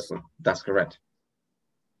That's wonderful. That's correct.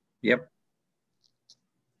 Yep.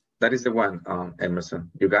 That is the one,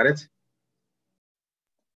 Emerson. You got it?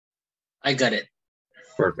 I got it.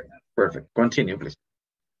 Perfect. Perfect. Continue, please.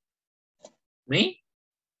 Me?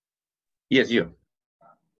 Yes, you.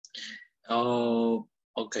 Oh,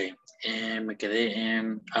 okay. Me quedé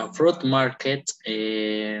en a fruit market.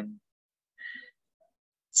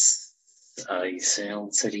 Sell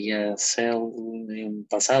sería sell en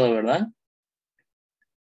pasado, ¿verdad?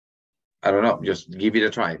 I don't know. Just give it a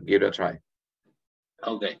try. Give it a try.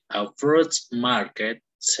 Okay. A fruit market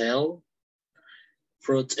sell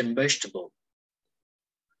fruits and vegetable.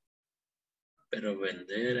 Pero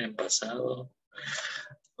vender en pasado,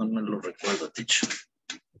 no me lo recuerdo, teacher.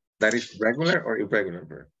 That is regular or irregular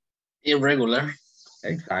verb? Irregular.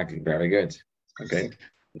 Exactly. Very good. Okay.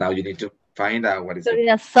 Now you need to find out what is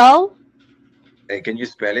Sería sell. Can you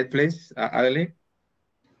spell it, please, Adelie?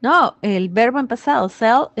 No, el verbo en pasado,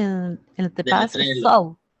 sell, en el past es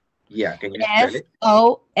sold. Yeah, can you spell it?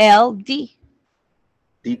 S-O-L-D.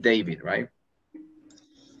 D. David, right?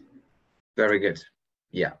 Very good.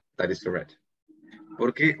 Yeah, that is correct.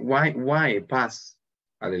 Porque why pass,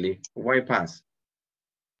 Adelie? Why pass?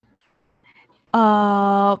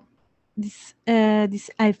 This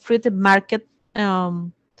I fruit market.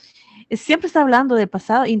 Siempre está hablando de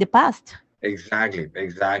pasado, in the past. Exactly.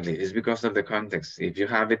 It's because of the context. If you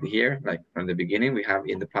have it here, like from the beginning, we have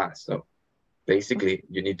in the past. So basically,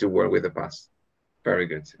 you need to work with the past. Very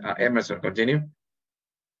good. Emerson, continue.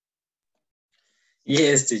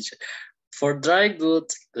 Yes, teacher. For dry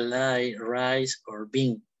goods like rice or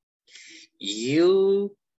bean,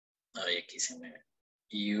 you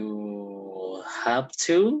have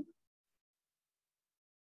to.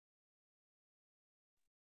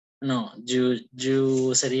 No, you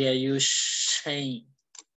sería you change.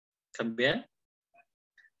 ¿Cambiar?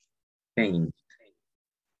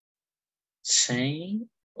 Change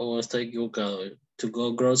o estoy equivocado. To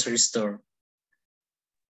go grocery store.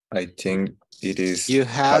 I think it is you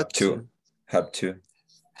have to. Have to.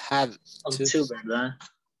 Have to. ¿Verdad?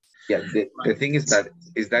 Yeah, the thing is that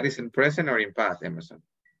is in present or in past, Emerson?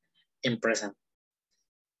 In present.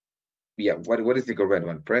 Yeah, what is the correct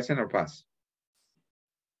one? Present or past?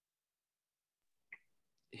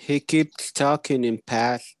 He keeps talking in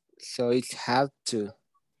past, so it's have to.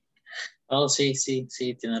 Oh, sí,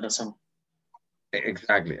 tiene razón.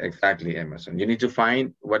 Exactly, Emerson. You need to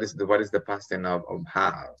find what is the past tense of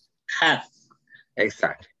have. Have.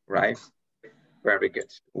 Exactly, right? Very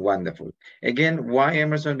good. Wonderful. Again, why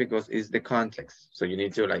Emerson? Because it's the context. So you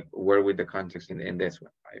need to like work with the context in this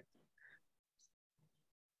one, right?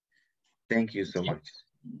 Thank you so much.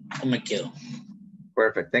 Me quedo.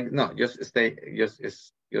 Perfect. No, just stay,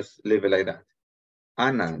 just leave it like that.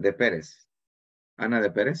 Ana de Perez. Ana de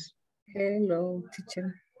Perez. Hello,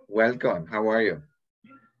 teacher. Welcome. How are you?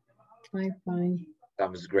 I'm fine.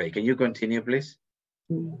 Sounds great. Can you continue, please?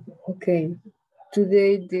 Okay.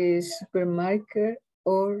 Today, the supermarket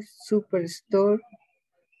or superstore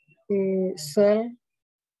sell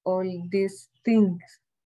all these things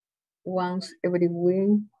once every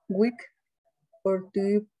week, or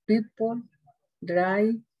two people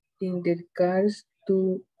drive in their cars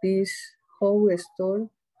to this whole store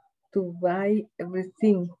to buy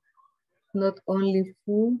everything, not only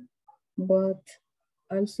food, but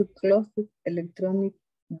also clothes, electronic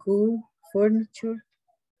goods, furniture,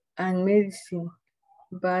 and medicine.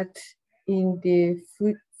 But in the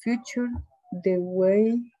future, the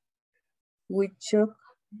way we shop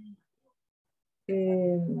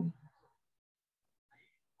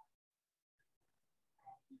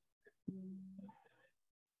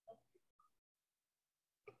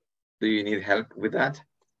Do you need help with that?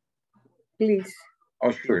 Please. Oh,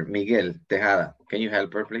 sure. Miguel Tejada. Can you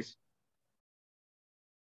help her, please?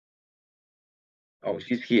 Oh,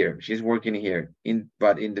 she's here. She's working here.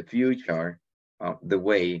 But in the future, the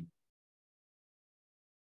way.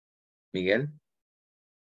 Miguel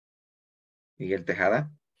Tejada.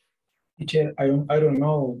 Teacher, I don't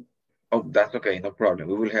know. Oh, that's okay. No problem.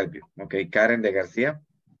 We will help you. Okay. Karen de Garcia.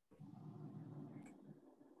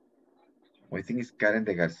 Oh, I think it's Karen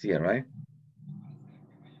de Garcia, right?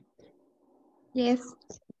 Yes.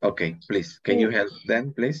 Okay, please. Can you help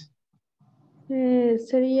them, please?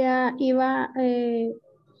 Sería,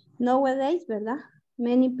 nowadays, ¿verdad?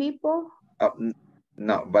 Many people.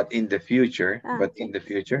 No, but in the future, But in the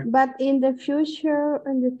future,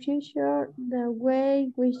 the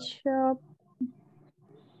way we shop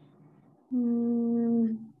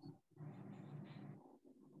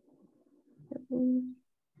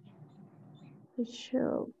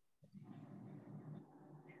Show.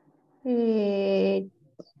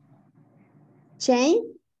 Change.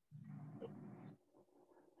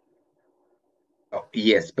 Oh,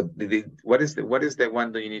 yes, but what is the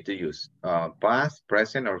one that you need to use? Past,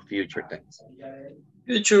 present, or future tense?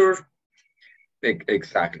 Future.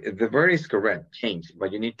 Exactly. The verb is correct, change,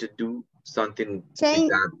 but you need to do something.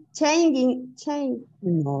 Changing.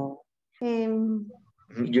 No.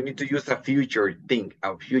 You need to use a future thing,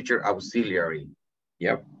 a future auxiliary.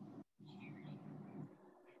 Yep.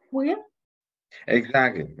 Will.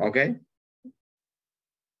 Exactly. Okay.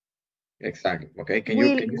 Exactly. Okay. Can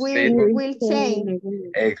you say it? Will change.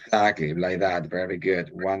 Exactly, like that. Very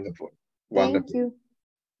good. Wonderful. Wonderful. Thank you.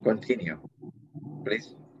 Continue,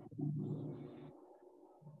 please.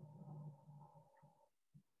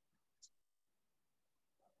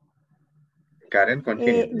 Karen,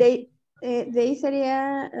 continue. They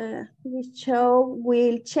sería the show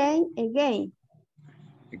will change again.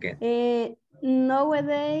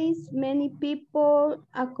 Nowadays, many people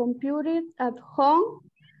are computed at home.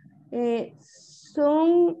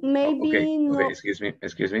 Some maybe okay. Excuse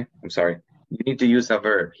me. I'm sorry. You need to use a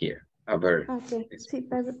verb here. A verb. Okay. Sí,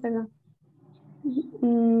 perdón.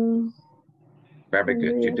 Very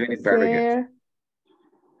good. You're doing it very good.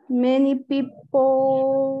 Many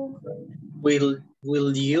people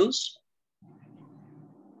will use.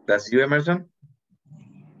 That's you, Emerson?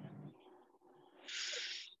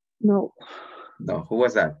 No. No. Who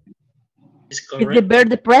was that? It's the verb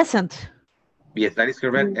the present. Yes, that is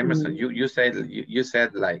correct. Emerson, you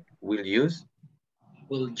said like will use.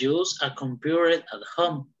 Will use a computer at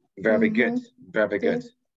home. Very good. Very good.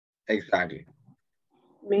 Exactly.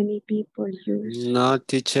 Many people use. No,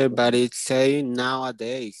 teacher, but it's saying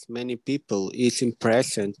nowadays. Many people. It's in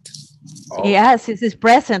present. Oh. Yes, it is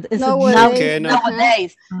present. It's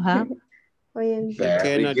nowadays.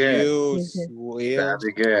 Very good. Use will.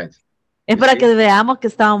 Very good. Es para que veamos que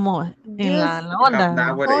estamos en la onda.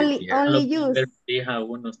 Nowadays, only use.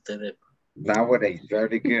 Nowadays,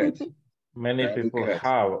 very good. Many people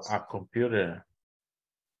have a computer.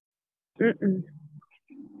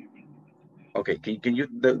 Okay, can you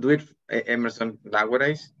do it, Emerson,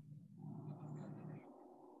 nowadays?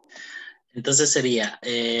 Entonces sería,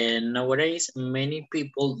 nowadays, many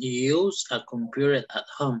people use a computer at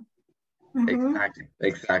home.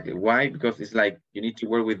 Exactly. Why? Because it's like you need to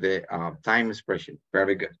work with the time expression.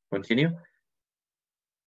 Very good. Continue.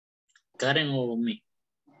 Karen or me?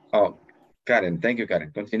 Oh, Karen. Thank you,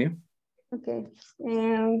 Karen. Continue. Okay.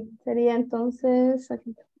 Sería entonces,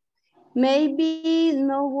 maybe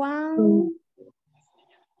no one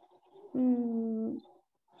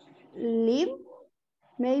leave.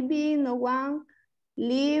 Maybe no one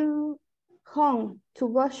leave home to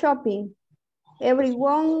go shopping.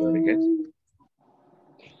 Everyone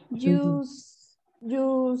use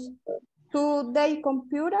their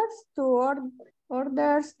computers to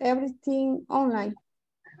order everything online.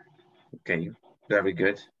 Okay, very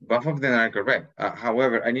good. Both of them are correct.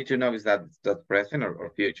 However, I need to know is that present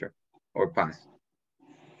or future or past?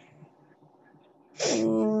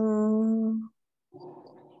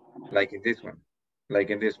 Like in this one. Like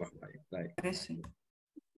present.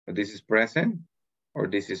 This is present or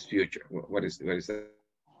this is future? What is that?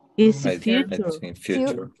 It's future.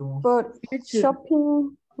 Future. For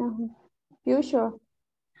shopping, future.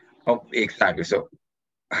 Oh, exactly. So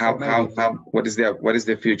what is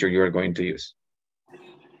the future you are going to use?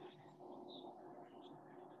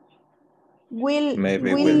 Will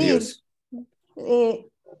use.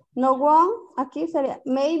 No one, aquí sería,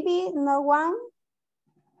 maybe no one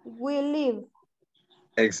will leave.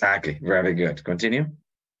 Exactly. Very good. Continue.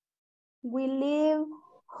 We leave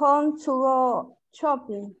home to go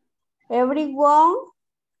shopping. Everyone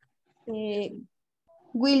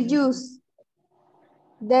will use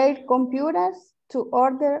their computers to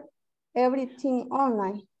order everything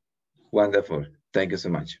online. Wonderful. Thank you so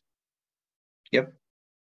much. Yep.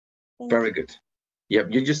 Very good.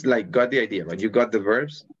 Yep. You just like got the idea, right? You got the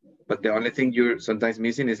verbs, but the only thing you're sometimes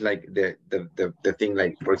missing is like the thing,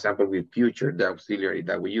 like, for example, with future, the auxiliary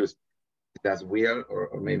that we use. That's will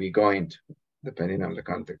or maybe going to, depending on the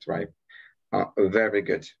context, right? Very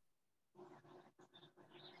good.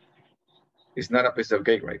 It's not a piece of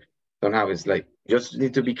cake, right? Somehow it's like, just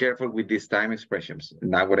need to be careful with these time expressions.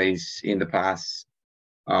 Nowadays, in the past,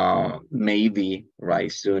 maybe, right,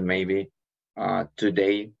 soon, maybe,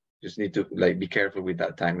 today, just need to like be careful with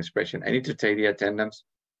that time expression. I need to take the attendance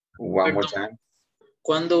one more time.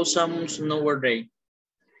 ¿Cuándo usamos nowadays?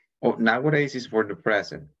 Oh, nowadays is for the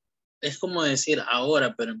present. es como decir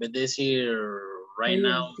ahora, pero en vez de decir right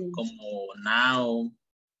now, como now,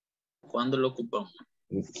 ¿cuándo lo ocupamos?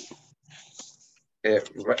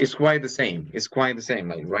 It's quite the same. It's quite the same.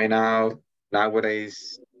 Like right now,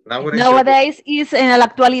 nowadays is en la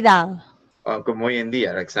actualidad. Como hoy en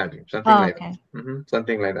día, exactly. Something like that.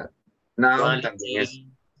 Something like that. Now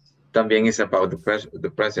también is about the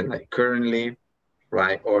present, like currently,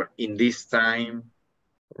 right? Or in this time,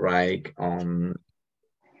 right?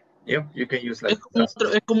 Yeah, you can use like.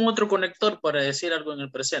 Es como otro conector para decir algo en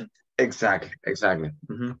el presente. Exactly. Exactly.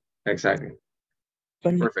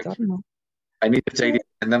 Perfect. I need to take the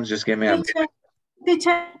attendance. Just give me a minute.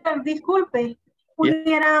 Teacher, disculpe.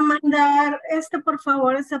 ¿Pudiera mandar por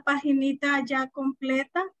favor, esa paginita ya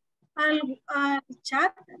completa al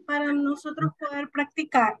chat para nosotros poder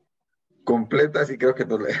practicar? Completa, sí creo que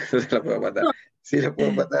no se la puedo mandar. Sí la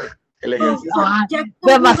puedo mandar. El ejercicio.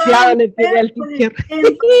 Demasiado le pide al teacher.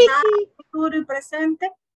 Futuro y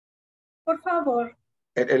presente. Por favor.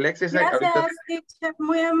 El exercise. Gracias, ahorita... teacher.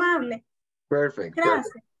 Muy amable. Perfect.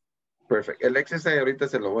 Gracias. Perfect. El exercise ahorita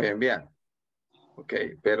se lo voy a enviar. Ok,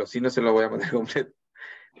 pero si no se lo voy a mandar completo.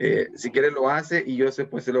 Si quiere lo hace y yo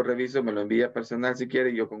después se lo reviso, me lo envía personal si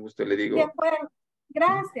quiere y yo con gusto le digo. De acuerdo.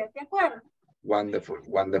 Gracias, de acuerdo. Wonderful.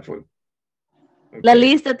 Okay. La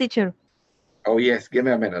lista, teacher. Oh yes, give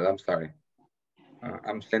me a minute, I'm sorry.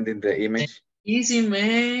 I'm sending the image. Easy,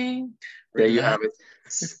 man. There you have it.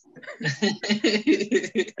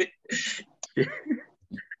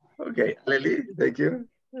 Okay, Lily, thank you.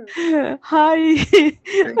 Hi.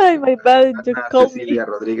 Hi, my bad. Cecilia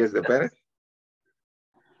Rodríguez de Pérez.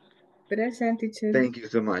 Present, teacher. Thank you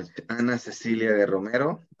so much. Ana Cecilia de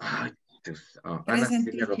Romero. Ana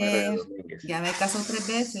Cecilia Romero de Domínguez. Ya me casó 3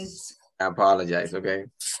 veces. I apologize, okay?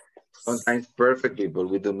 Sometimes perfect people,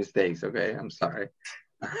 we do mistakes, okay? I'm sorry.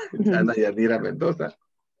 Ana Yanira Mendoza.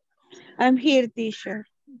 I'm here, teacher.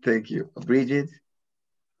 Thank you. Bridget.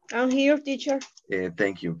 I'm here, teacher.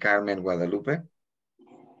 Thank you. Carmen Guadalupe.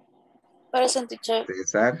 Present, teacher.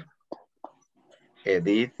 César.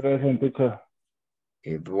 Edith. Present, teacher.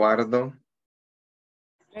 Eduardo.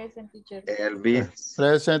 Present, teacher. Elvis.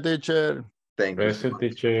 Present, teacher. Thank you. Present,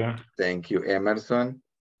 teacher. Thank you. Emerson.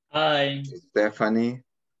 Hi. Stephanie.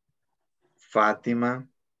 Fátima.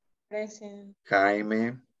 Present.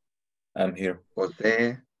 Jaime. I'm here.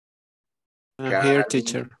 José. I'm here,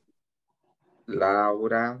 teacher.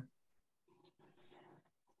 Laura.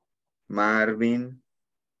 Marvin.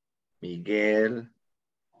 Miguel.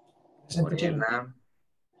 Morena.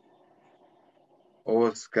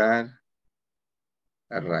 Oscar.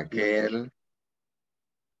 Raquel.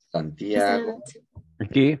 Santiago.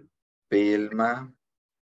 Aquí. Vilma.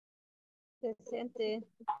 Presente.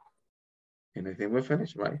 Anything we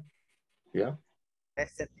finished, right? Yeah.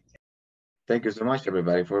 Thank you so much,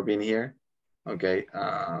 everybody, for being here. Okay.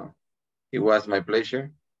 It was my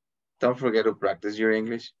pleasure. Don't forget to practice your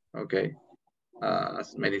English. Okay.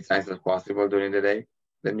 As many times as possible during the day.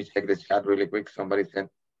 Let me check the chat really quick. Somebody said,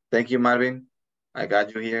 thank you, Marvin. I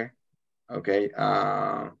got you here. Okay.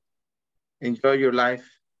 Enjoy your life.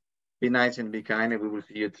 Be nice and be kind, and we will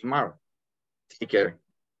see you tomorrow. Take care.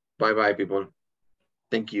 Bye-bye, people.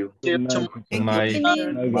 Thank you. Good night. Bye,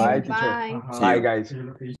 teacher. See Bye, you. guys.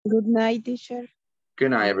 Good night, teacher.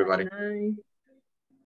 Good night, everybody. Bye.